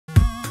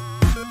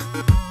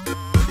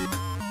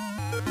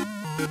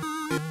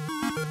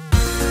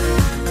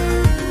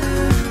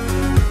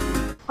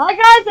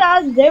Hi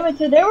guys, it's David.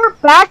 Today we're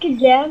back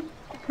again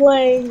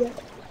playing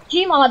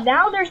Gmod.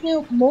 Now there's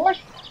more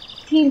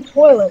team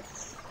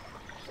toilets.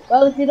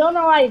 Well, if you don't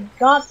know, I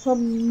got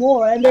some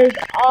more, and there's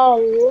a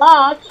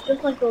lot,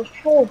 just like those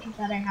toilets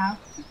that I have.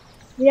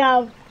 We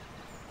have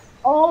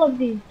all of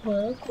these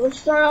toilets. Let's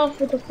start off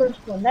with the first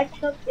one.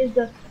 Next up is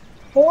the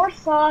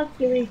 4-sauce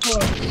Garry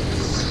toilet.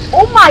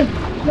 Oh my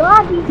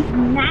god, he's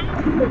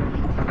massive.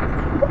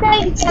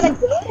 Okay, he's kinda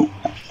good.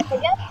 I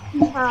guess he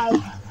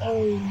has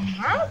a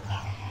map.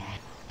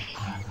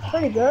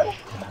 Pretty good.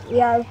 We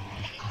have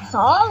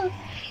songs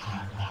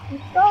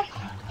and stuff.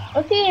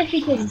 Let's see if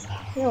he can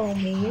kill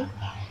me.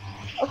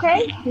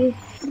 Okay, he's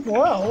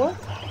slow.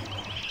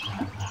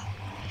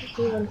 Let's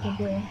see what he can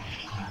do.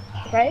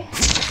 Okay.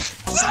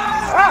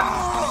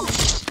 Ah!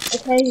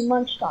 Okay, he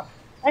munched up.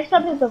 Next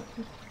up is the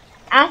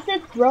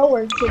acid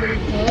thrower.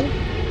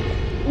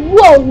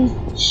 Whoa, he's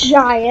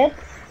giant.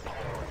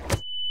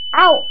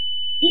 Ow!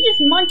 He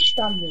just munched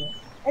on me.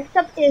 Next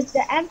up is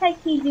the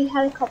anti-TV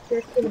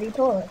helicopter Skibidis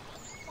toilet.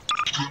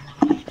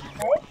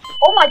 Okay.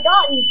 Oh my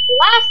god, he's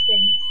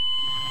blasting!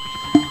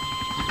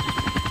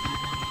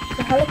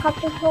 The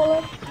helicopter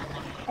toilet,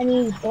 and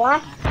he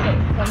blasts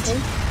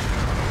something.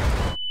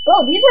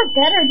 Bro, these are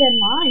better than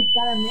mine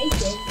that I'm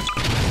making.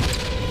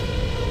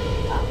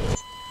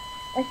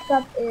 Next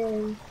up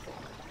is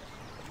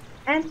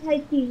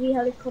anti-TV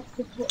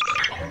helicopter toilet.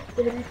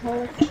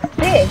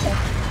 Big!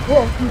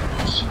 Whoa,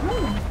 he's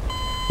giant!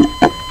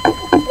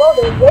 Whoa,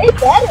 they're way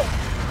better!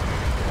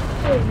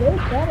 They're way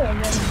better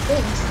than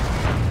things.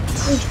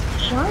 He's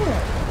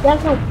giant.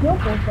 That's no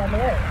pupils on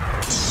there.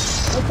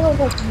 It feels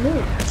like me.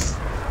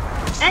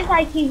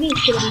 Anti-TV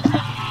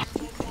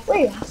Skibidis.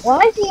 Wait, why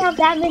does he have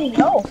that many?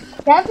 No,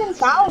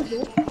 7,000.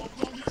 They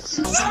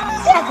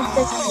have to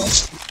fix this.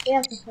 They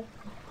have to fix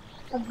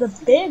it. Of the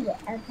big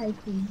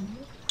anti-TV.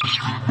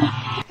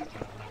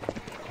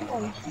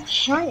 Oh, he's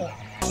giant.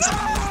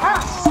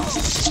 Ah!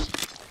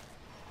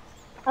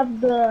 Of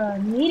the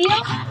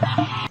medium.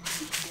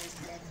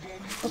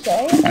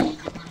 Okay.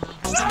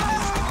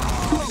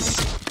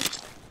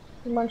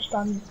 He munched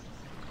on me.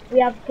 We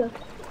have to.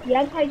 The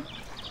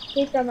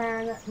anti-Pizza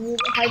Man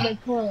needs to hide my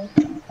toilet.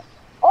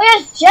 Oh, he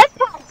has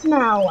jetpacks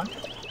now.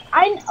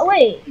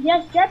 Wait. He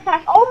has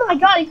jetpacks. Oh my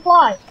god, he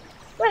flies.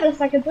 Wait a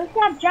second. Does he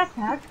have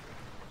jetpacks?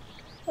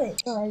 Wait,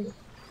 sorry.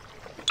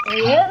 There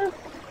he is.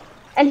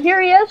 And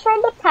here he is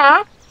from the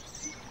pack.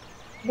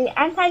 The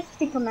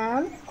anti-Speaker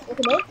Man. Look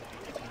at this.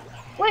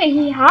 Wait,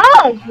 he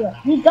has!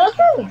 He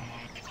doesn't!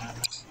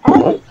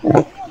 And he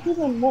has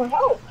even more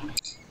health.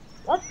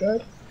 That's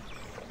good.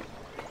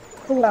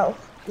 Who else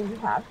do we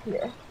have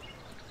here?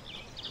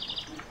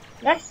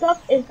 Next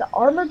up is the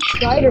Armored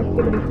Strider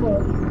Skibidis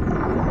toilet.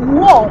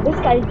 Whoa, this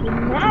guy's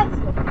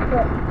massive.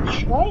 The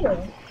Strider.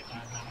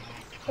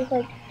 It's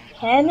like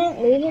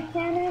cannon, laser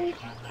cannon.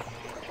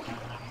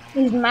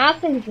 He's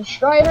massive, he's a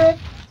Strider.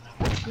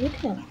 Look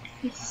at him.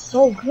 He's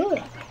so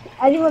good.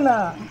 I don't even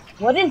know.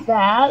 What is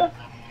that?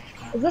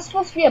 Is this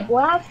supposed to be a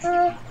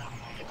blaster?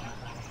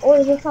 Or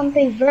is it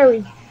something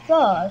very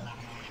sus?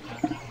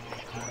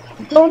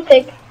 Don't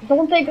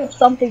think of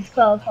something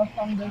sus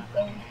from this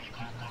thing.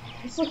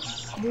 This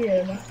looks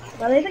weird.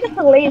 But I think it's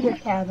a laser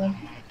cannon.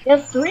 He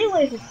has 3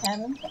 laser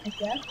cannons, I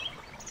guess.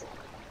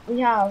 We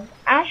have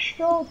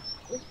Astral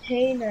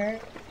Retainer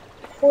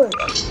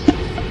Toilet.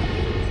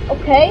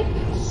 Okay.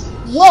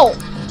 Whoa!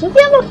 Does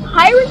he have a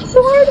pirate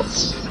sword?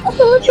 That's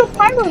a literal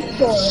pirate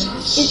sword.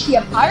 Is he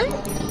a pirate?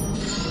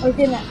 Or is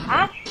he an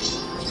ash?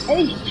 And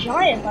he's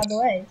giant, by the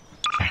way.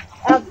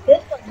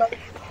 This one, but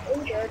he's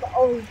injured.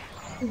 Oh,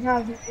 he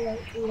has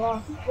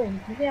lost. Wait,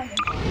 does he have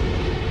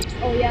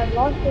oh yeah,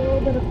 lost a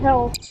little bit of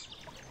health.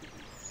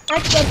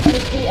 Next up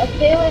is the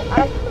Assailant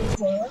Astral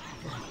Toilet.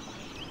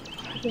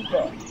 What is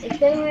this?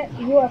 Assailant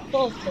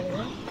UFO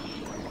Toilet.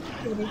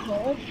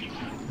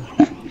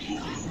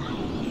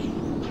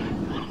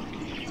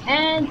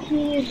 And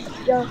he's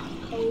just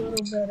a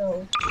little bit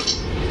of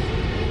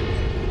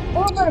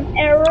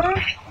error,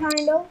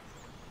 kind of.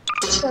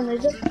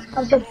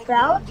 Of the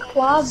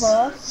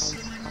Balaclava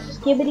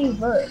Skibidis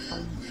verse.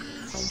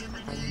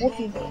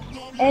 Multiverse.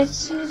 And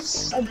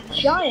he's a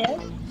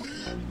giant.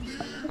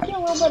 Look at a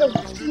little bit of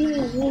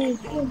teeny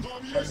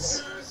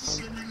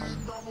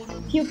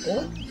pupil.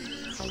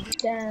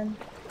 Then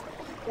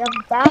we have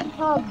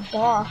Bathtub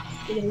Boss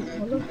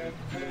Skibidis.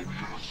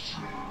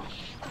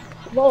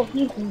 Whoa,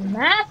 he's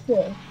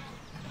massive.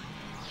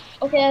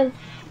 Okay,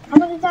 how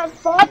much is that?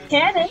 5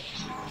 cannons.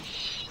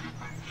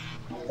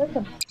 That's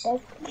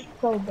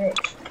so big.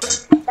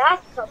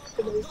 That's so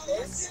stupid.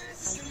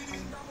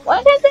 Why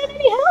does that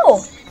any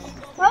help?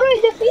 How do I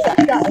defeat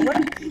this guy? What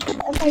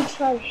if I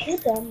try to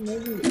shoot them?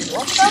 Maybe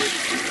flush them?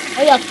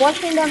 Oh yeah,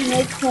 flushing them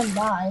makes them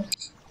die.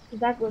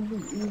 That would be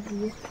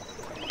easy.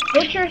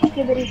 Butcher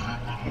Skibidis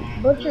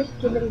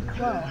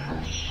clone.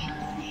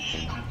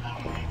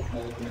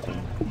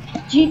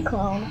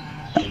 G-clone.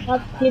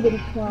 Not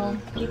Skibidis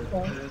clone.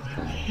 G-clone.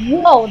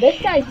 Whoa,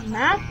 this guy's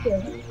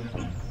massive.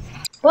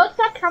 What's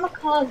that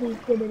kamikaze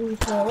Skibidis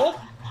toilet?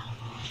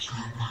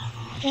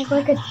 It's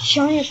like a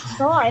giant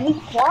star, and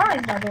he's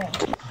flying by the way.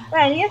 Wait,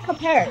 I need to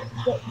compare it.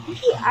 Does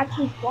he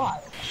actually fly?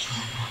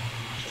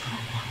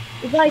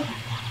 It's like,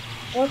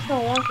 what's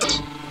going on?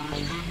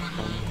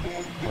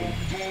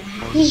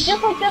 He's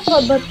just like this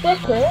one, but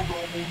thicker.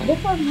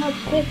 This one's much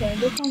thicker,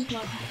 this one's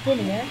much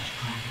skinnier.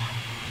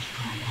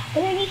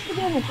 But it needs to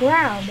be on the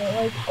ground,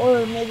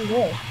 or maybe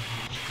this.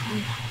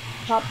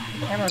 Top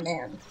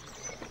cameraman.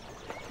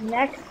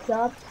 Next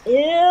up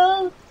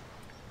is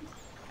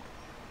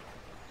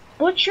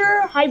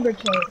Butcher Hybrid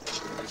Cave.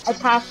 I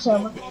passed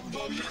him.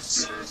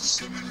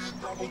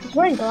 He's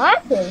wearing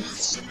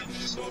glasses.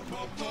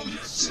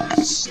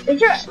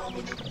 Is your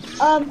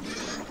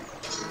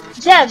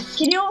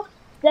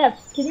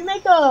Devs, can you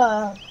make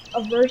a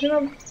version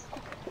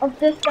of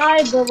this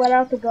guy but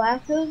without the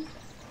glasses?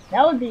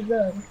 That would be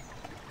good.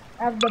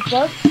 I have the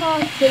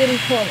buzzsaw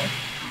Skibidis toilet.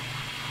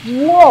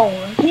 Whoa,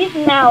 he's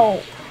now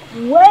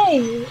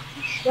way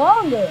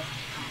stronger.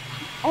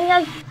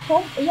 And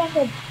he has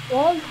a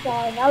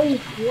buzzsaw, now he's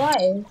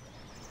flying.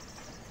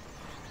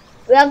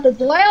 We have the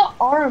dual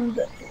armed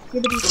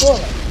Skibidis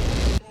toilet.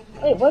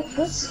 Wait, what's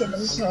this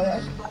Skibidis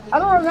toilet? I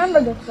don't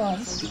remember this one.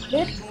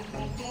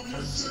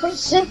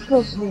 What's this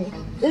supposed to be?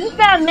 Is this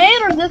bad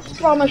made or is this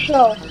from a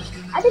show?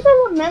 I think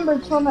I remember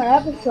it's from an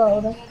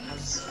episode.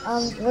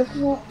 What's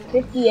it?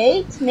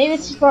 58? Maybe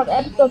it's from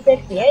episode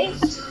 58?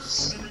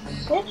 It's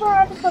from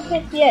episode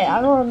 58,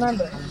 I don't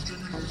remember.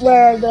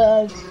 Where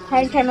the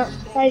Tiny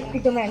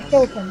Speaker Man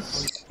killed him.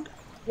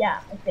 Yeah,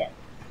 that's it.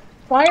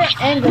 Fire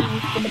and the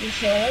Skibidis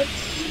toilet.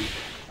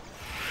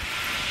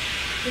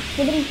 The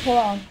Skibidis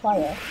toilet on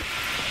fire.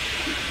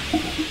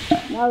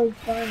 Now he's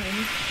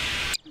burning.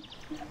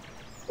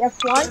 Yeah,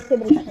 flying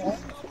Skibidis toilet.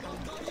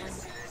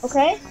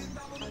 Okay.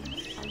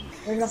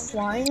 There's a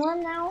flying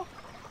one now.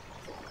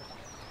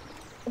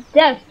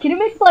 Dev, can you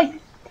make like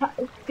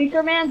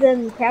speaker man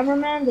and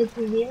cameraman, the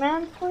TV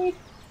man, please?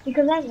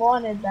 Because I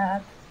wanted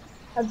that.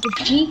 Of the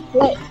G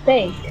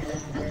fake.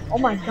 Oh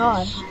my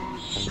god.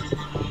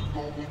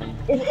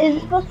 Is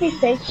it supposed to be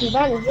fake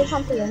G-Man? Is there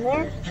something in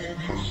there?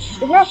 Is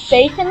there a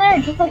face in there,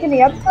 just like in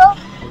the episode?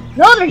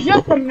 No, there's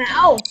just a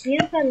mouth. The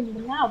inside is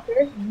the mouth.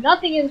 There's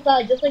nothing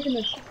inside, just like in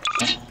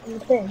the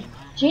thing.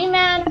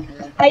 G-Man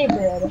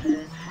hybrid.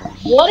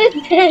 What is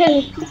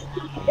this?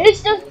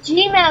 It's just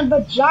G-Man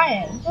but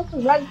giant. It's just a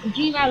red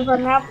G-Man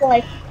from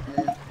Half-Life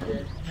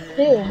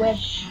 2 with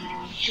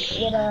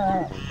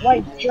a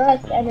white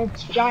dress and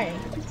it's giant.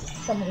 For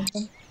some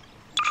reason.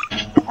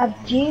 A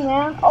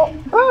G-Man. Oh,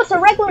 bro, it's a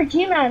regular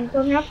G-Man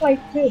from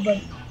Half-Life 2,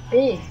 but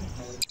big.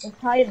 It's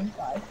Titan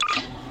size.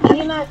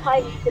 G-Man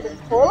Titan to the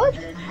toilet?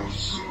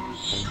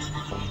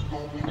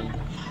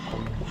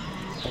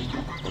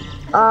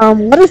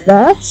 What is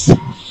that?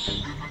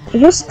 It's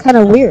just kind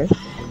of weird.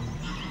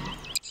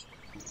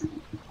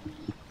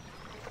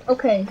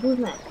 Okay, who's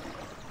next?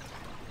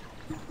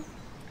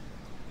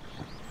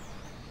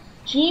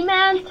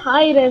 G-Man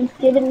Titan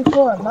Skibidis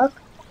toilet. Look.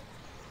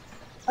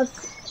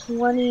 That's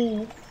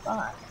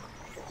 25.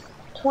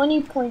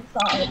 20.5.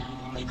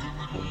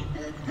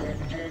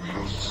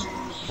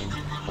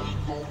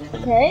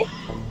 Okay.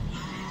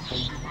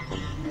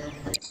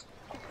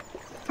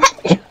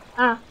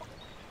 Ah.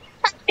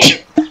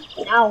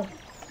 Ow.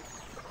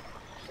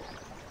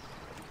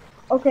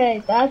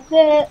 Okay, that's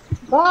it.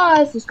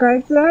 Bye.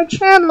 Subscribe to our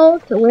channel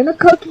to win a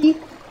cookie.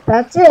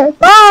 That's it.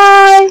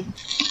 Bye.